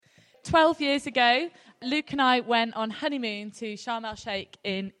12 years ago, Luke and I went on honeymoon to Sharm el-Sheikh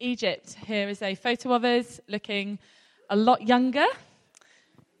in Egypt. Here is a photo of us looking a lot younger.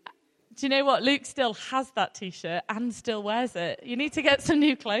 Do you know what? Luke still has that T-shirt and still wears it. You need to get some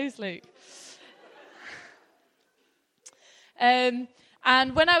new clothes, Luke.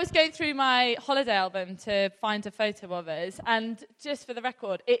 And when I was going through my holiday album to find a photo of us, and just for the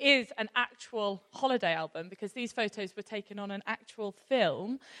record, it is an actual holiday album because these photos were taken on an actual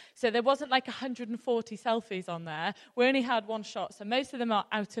film. So there wasn't like 140 selfies on there. We only had one shot, so most of them are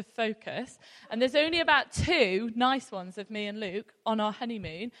out of focus. And there's only about 2 nice ones of me and Luke on our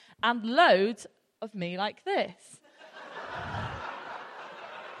honeymoon, and loads of me like this.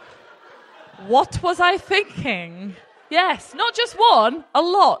 What was I thinking? Yes, not just one, a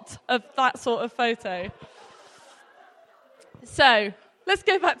lot of that sort of photo. So, let's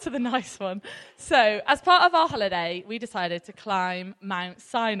go back to the nice one. So, as part of our holiday, we decided to climb Mount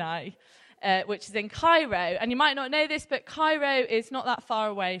Sinai, which is in Cairo. And you might not know this, but Cairo is not that far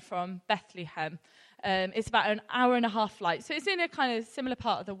away from Bethlehem. It's about an hour and a half flight. So, it's in a kind of similar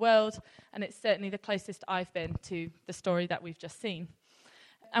part of the world, and it's certainly the closest I've been to the story that we've just seen.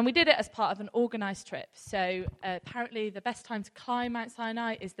 And we did it as part of an organised trip. So apparently the best time to climb Mount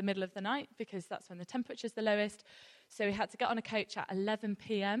Sinai is the middle of the night because that's when the temperature's the lowest. So we had to get on a coach at 11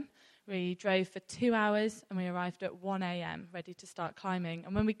 p.m. We drove for 2 hours and we arrived at 1 a.m. ready to start climbing.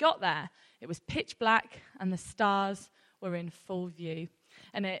 And when we got there, it was pitch black and the stars were in full view.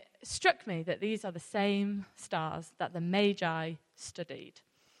 And it struck me that these are the same stars that the magi studied.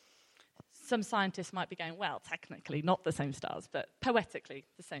 Some scientists might be going, well, technically not the same stars, but poetically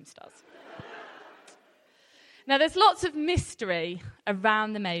the same stars. Now, there's lots of mystery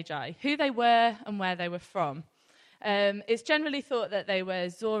around the Magi, who they were and where they were from. It's generally thought that they were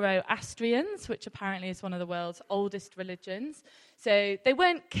Zoroastrians, which apparently is one of the world's oldest religions. So they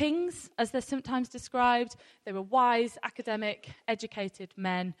weren't kings, as they're sometimes described. They were wise, academic, educated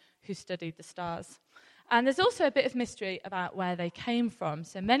men who studied the stars. And there's also a bit of mystery about where they came from.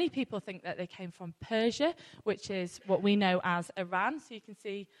 So many people think that they came from Persia, which is what we know as Iran. So you can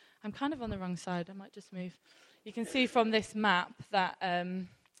see, I'm kind of on the wrong side. I might just move. You can see from this map that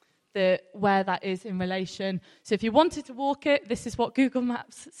where that is in relation. So if you wanted to walk it, this is what Google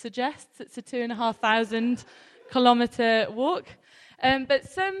Maps suggests. It's a 2,500 kilometre walk. But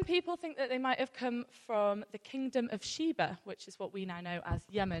some people think that they might have come from the kingdom of Sheba, which is what we now know as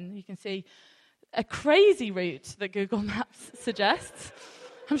Yemen. You can see a crazy route that Google Maps suggests.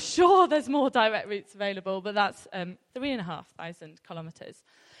 I'm sure there's more direct routes available, but that's 3,500 kilometres.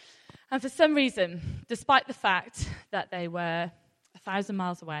 And for some reason, despite the fact that they were 1,000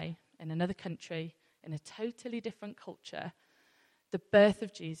 miles away in another country, in a totally different culture, the birth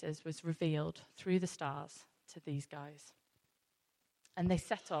of Jesus was revealed through the stars to these guys. And they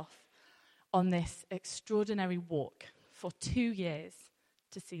set off on this extraordinary walk for 2 years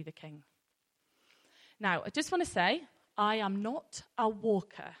to see the king. Now, I just want to say, I am not a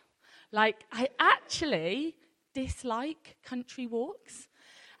walker. I actually dislike country walks.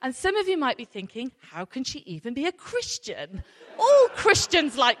 And some of you might be thinking, how can she even be a Christian? All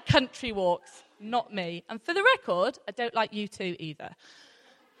Christians like country walks, not me. And for the record, I don't like you two either.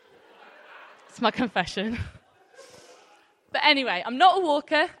 It's my confession. But anyway, I'm not a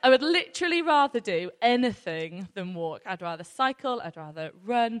walker. I would literally rather do anything than walk. I'd rather cycle, I'd rather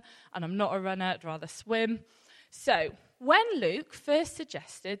run, and I'm not a runner, I'd rather swim. So, when Luke first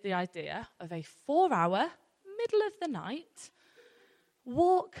suggested the idea of a 4-hour, middle of the night,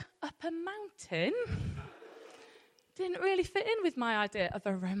 walk up a mountain, didn't really fit in with my idea of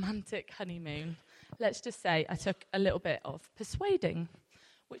a romantic honeymoon. Let's just say I took a little bit of persuading,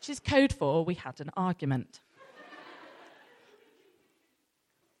 which is code for we had an argument.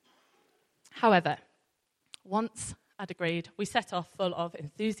 However, once I'd agreed, we set off full of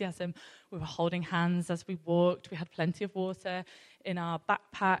enthusiasm. We were holding hands as we walked. We had plenty of water in our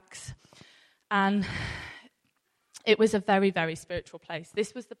backpacks. And it was a very, very spiritual place.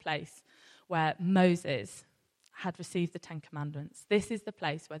 This was the place where Moses had received the 10 Commandments. This is the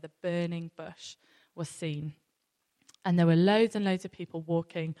place where the burning bush was seen. And there were loads and loads of people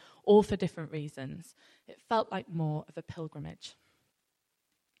walking, all for different reasons. It felt like more of a pilgrimage.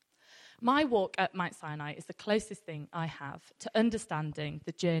 My walk at Mount Sinai is the closest thing I have to understanding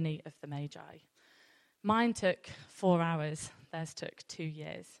the journey of the Magi. Mine took 4 hours, theirs took 2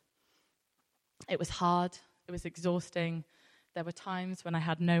 years. It was hard, it was exhausting. There were times when I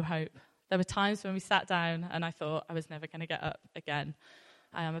had no hope. There were times when we sat down and I thought I was never going to get up again.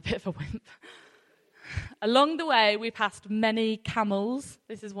 I am a bit of a wimp. Along the way, we passed many camels.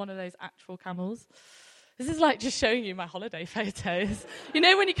 This is one of those actual camels. This is like just showing you my holiday photos. You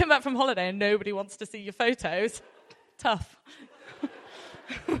know when you come back from holiday and nobody wants to see your photos? Tough.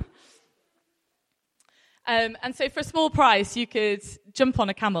 And so for a small price, you could jump on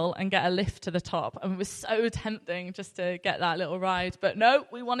a camel and get a lift to the top. And it was so tempting just to get that little ride. But no,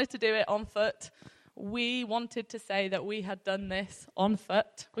 we wanted to do it on foot. We wanted to say that we had done this on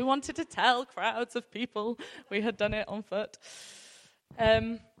foot. We wanted to tell crowds of people we had done it on foot.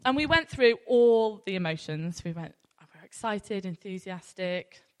 And we went through all the emotions. We were excited,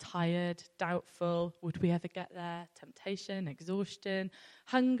 enthusiastic, tired, doubtful. Would we ever get there? Temptation, exhaustion,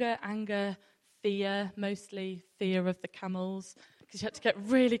 hunger, anger, fear, mostly fear of the camels, because you had to get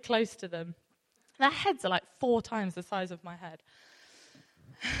really close to them. Their heads are like 4 times the size of my head.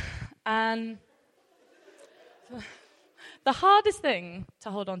 And the hardest thing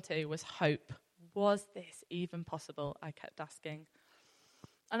to hold on to was hope. Was this even possible? I kept asking.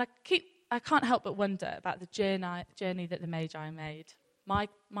 And I can't help but wonder about the journey that the Magi made.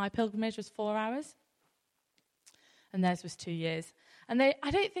 My pilgrimage was 4 hours, and theirs was 2 years. And I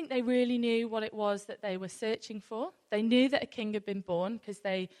don't think they really knew what it was that they were searching for. They knew that a king had been born, because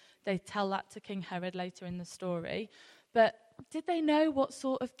they tell that to King Herod later in the story. But did they know what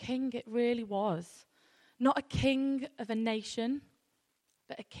sort of king it really was? Not a king of a nation,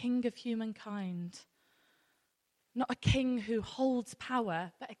 but a king of humankind. Not a king who holds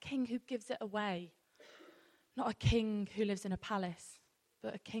power, but a king who gives it away. Not a king who lives in a palace,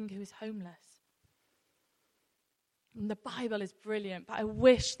 but a king who is homeless. And the Bible is brilliant, but I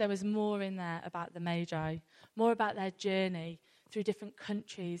wish there was more in there about the Magi, more about their journey through different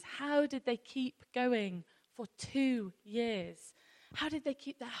countries. How did they keep going for 2 years? How did they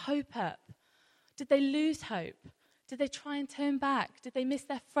keep their hope up? Did they lose hope? Did they try and turn back? Did they miss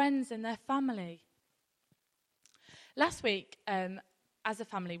their friends and their family? Last week, as a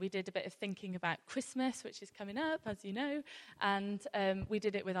family, we did a bit of thinking about Christmas, which is coming up, as you know, and we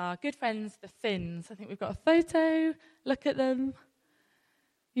did it with our good friends, the Finns. I think we've got a photo. Look at them.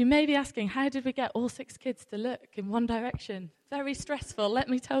 You may be asking, how did we get all 6 kids to look in one direction? Very stressful, let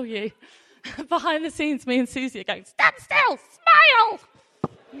me tell you. Behind the scenes, me and Susie are going, stand still,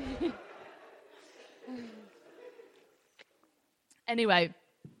 smile! Anyway,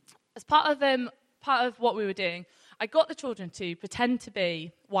 as part of what we were doing, I got the children to pretend to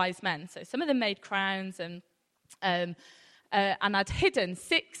be wise men. So some of them made crowns, and I'd hidden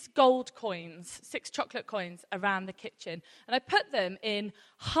 6 gold coins, 6 chocolate coins around the kitchen. And I put them in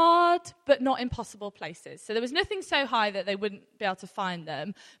hard but not impossible places. So there was nothing so high that they wouldn't be able to find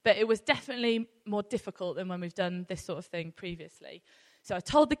them, but it was definitely more difficult than when we've done this sort of thing previously. So I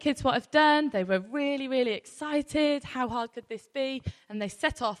told the kids what I've done. They were really, really excited. How hard could this be? And they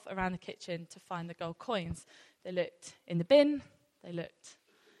set off around the kitchen to find the gold coins. They looked in the bin. They looked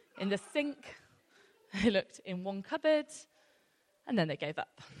in the sink. They looked in one cupboard. And then they gave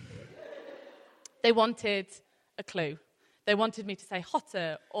up. They wanted a clue. They wanted me to say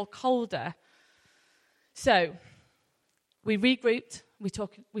hotter or colder. So we regrouped. We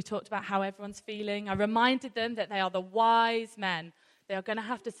talked about how everyone's feeling. I reminded them that they are the wise men. They are going to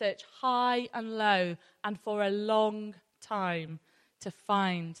have to search high and low and for a long time to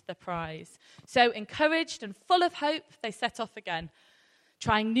find the prize. So encouraged and full of hope, they set off again,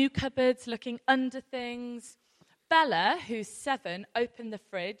 trying new cupboards, looking under things. Bella, who's 7, opened the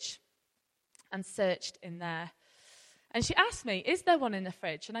fridge and searched in there. And she asked me, is there one in the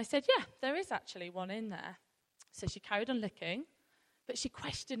fridge? And I said, yeah, there is actually one in there. So she carried on looking. But she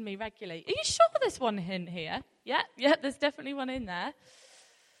questioned me regularly. Are you sure there's one in here? Yeah, there's definitely one in there.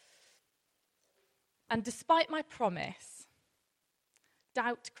 And despite my promise,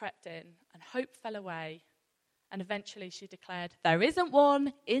 doubt crept in and hope fell away. And eventually she declared, there isn't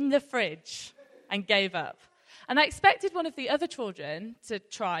one in the fridge, and gave up. And I expected one of the other children to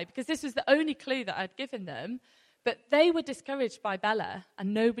try, because this was the only clue that I'd given them. But they were discouraged by Bella,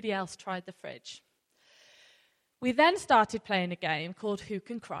 and nobody else tried the fridge. We then started playing a game called Who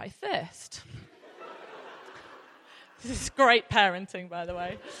Can Cry First? This is great parenting, by the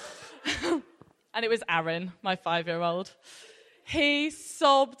way. And it was Aaron, my 5-year-old. He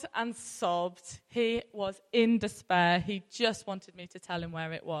sobbed and sobbed. He was in despair. He just wanted me to tell him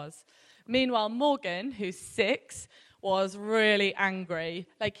where it was. Meanwhile, Morgan, who's 6, was really angry.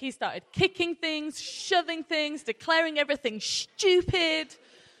 Like, he started kicking things, shoving things, declaring everything stupid.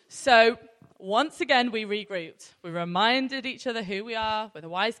 So once again, we regrouped. We reminded each other who we are. We're the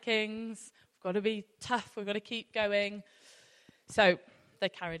wise kings. We've got to be tough. We've got to keep going. So they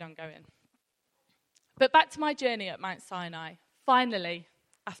carried on going. But back to my journey at Mount Sinai. Finally,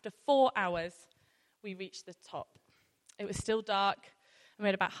 after 4 hours, we reached the top. It was still dark, we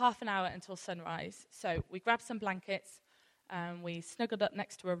had about half an hour until sunrise. So we grabbed some blankets and we snuggled up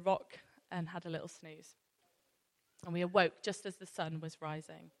next to a rock and had a little snooze. And we awoke just as the sun was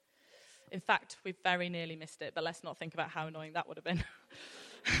rising. In fact, we very nearly missed it, but let's not think about how annoying that would have been.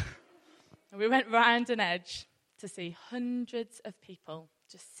 And we went round an edge to see hundreds of people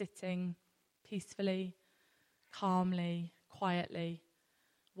just sitting peacefully, calmly, quietly,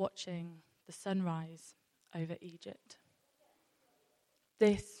 watching the sunrise over Egypt.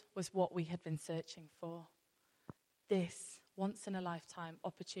 This was what we had been searching for. This once-in-a-lifetime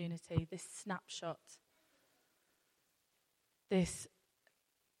opportunity, this snapshot, this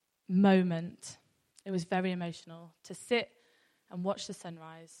moment. It was very emotional to sit and watch the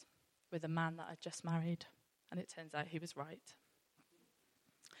sunrise with a man that I'd just married. And it turns out he was right.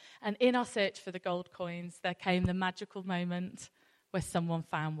 And in our search for the gold coins, there came the magical moment where someone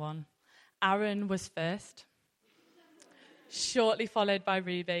found one. Aaron was first, shortly followed by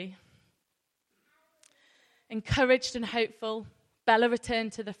Ruby. Encouraged and hopeful, Bella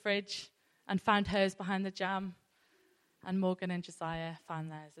returned to the fridge and found hers behind the jam. And Morgan and Josiah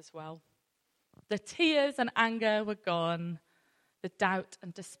found theirs as well. The tears and anger were gone. The doubt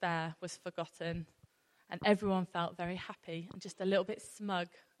and despair was forgotten. And everyone felt very happy and just a little bit smug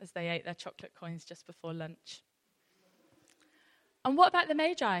as they ate their chocolate coins just before lunch. And what about the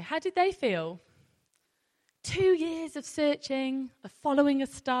Magi? How did they feel? 2 years of searching, of following a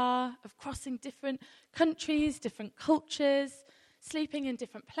star, of crossing different countries, different cultures, sleeping in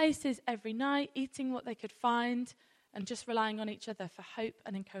different places every night, eating what they could find, and just relying on each other for hope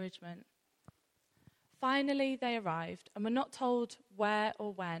and encouragement. Finally, they arrived, and we're not told where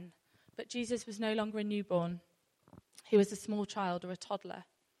or when, but Jesus was no longer a newborn. He was a small child or a toddler.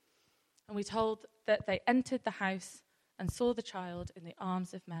 And we're told that they entered the house and saw the child in the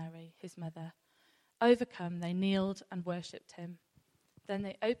arms of Mary, his mother. Overcome, they kneeled and worshipped him. Then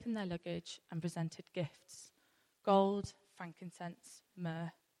they opened their luggage and presented gifts: gold, frankincense,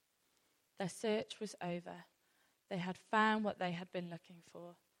 myrrh. Their search was over. They had found what they had been looking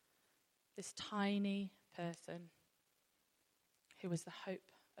for. This tiny person who was the hope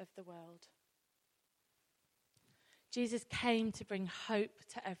of the world. Jesus came to bring hope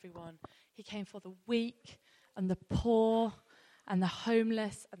to everyone. He came for the weak and the poor and the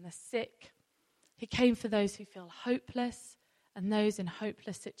homeless and the sick. He came for those who feel hopeless and those in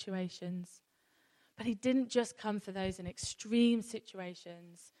hopeless situations. But he didn't just come for those in extreme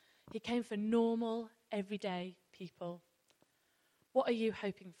situations. He came for normal, everyday people. What are you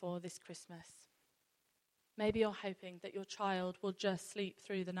hoping for this Christmas? Maybe you're hoping that your child will just sleep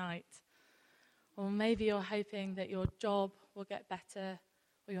through the night. Or maybe you're hoping that your job will get better,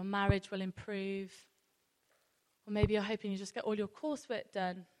 or your marriage will improve. Or maybe you're hoping you just get all your coursework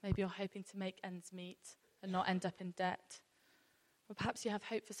done. Maybe you're hoping to make ends meet and not end up in debt. Or perhaps you have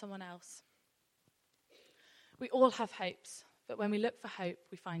hope for someone else. We all have hopes, but when we look for hope,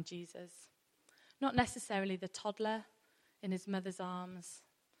 we find Jesus. Not necessarily the toddler in his mother's arms,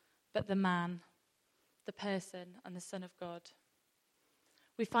 but the man, the person, and the Son of God.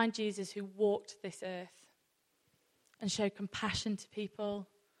 We find Jesus who walked this earth and showed compassion to people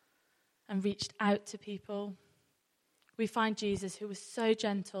and reached out to people. We find Jesus who was so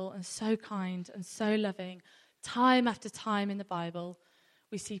gentle and so kind and so loving. Time after time in the Bible,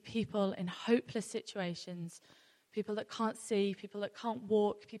 we see people in hopeless situations, people that can't see, people that can't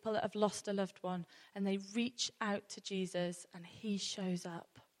walk, people that have lost a loved one, and they reach out to Jesus and he shows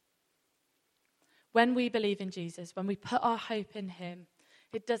up. When we believe in Jesus, when we put our hope in him,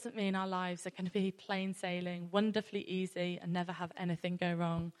 it doesn't mean our lives are going to be plain sailing, wonderfully easy, and never have anything go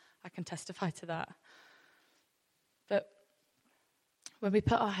wrong. I can testify to that. But when we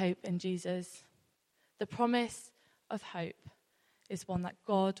put our hope in Jesus, the promise of hope is one that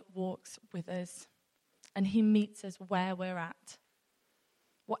God walks with us and he meets us where we're at.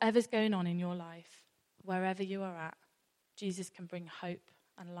 Whatever's going on in your life, wherever you are at, Jesus can bring hope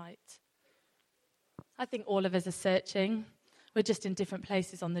and light. I think all of us are searching. We're just in different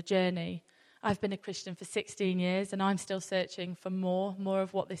places on the journey. I've been a Christian for 16 years and I'm still searching for more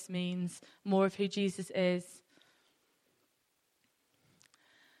of what this means, more of who Jesus is.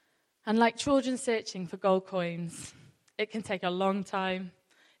 And like children searching for gold coins, it can take a long time.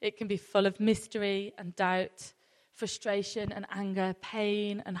 It can be full of mystery and doubt, frustration and anger,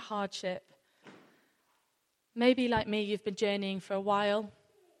 pain and hardship. Maybe like me, you've been journeying for a while.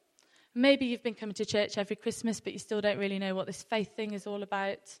 Maybe you've been coming to church every Christmas, but you still don't really know what this faith thing is all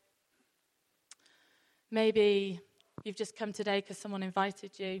about. Maybe you've just come today because someone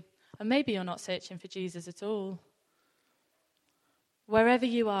invited you. And maybe you're not searching for Jesus at all. Wherever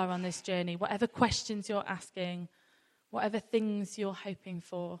you are on this journey, whatever questions you're asking, whatever things you're hoping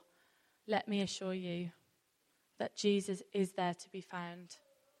for, let me assure you that Jesus is there to be found.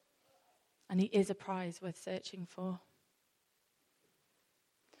 And he is a prize worth searching for.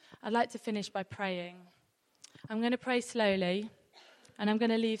 I'd like to finish by praying. I'm going to pray slowly, and I'm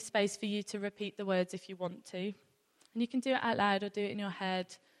going to leave space for you to repeat the words if you want to. And you can do it out loud or do it in your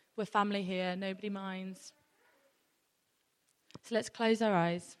head. We're family here, nobody minds. So let's close our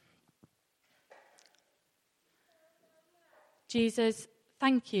eyes. Jesus,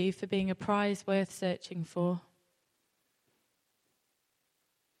 thank you for being a prize worth searching for.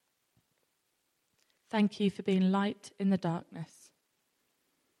 Thank you for being light in the darkness.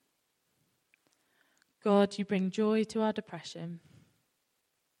 God, you bring joy to our depression.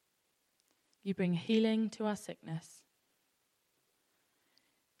 You bring healing to our sickness.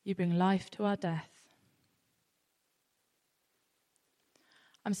 You bring life to our death.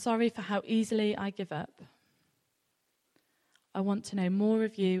 I'm sorry for how easily I give up. I want to know more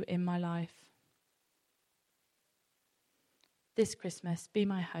of you in my life. This Christmas, be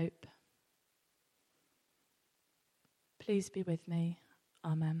my hope. Please be with me.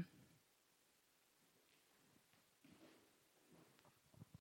 Amen.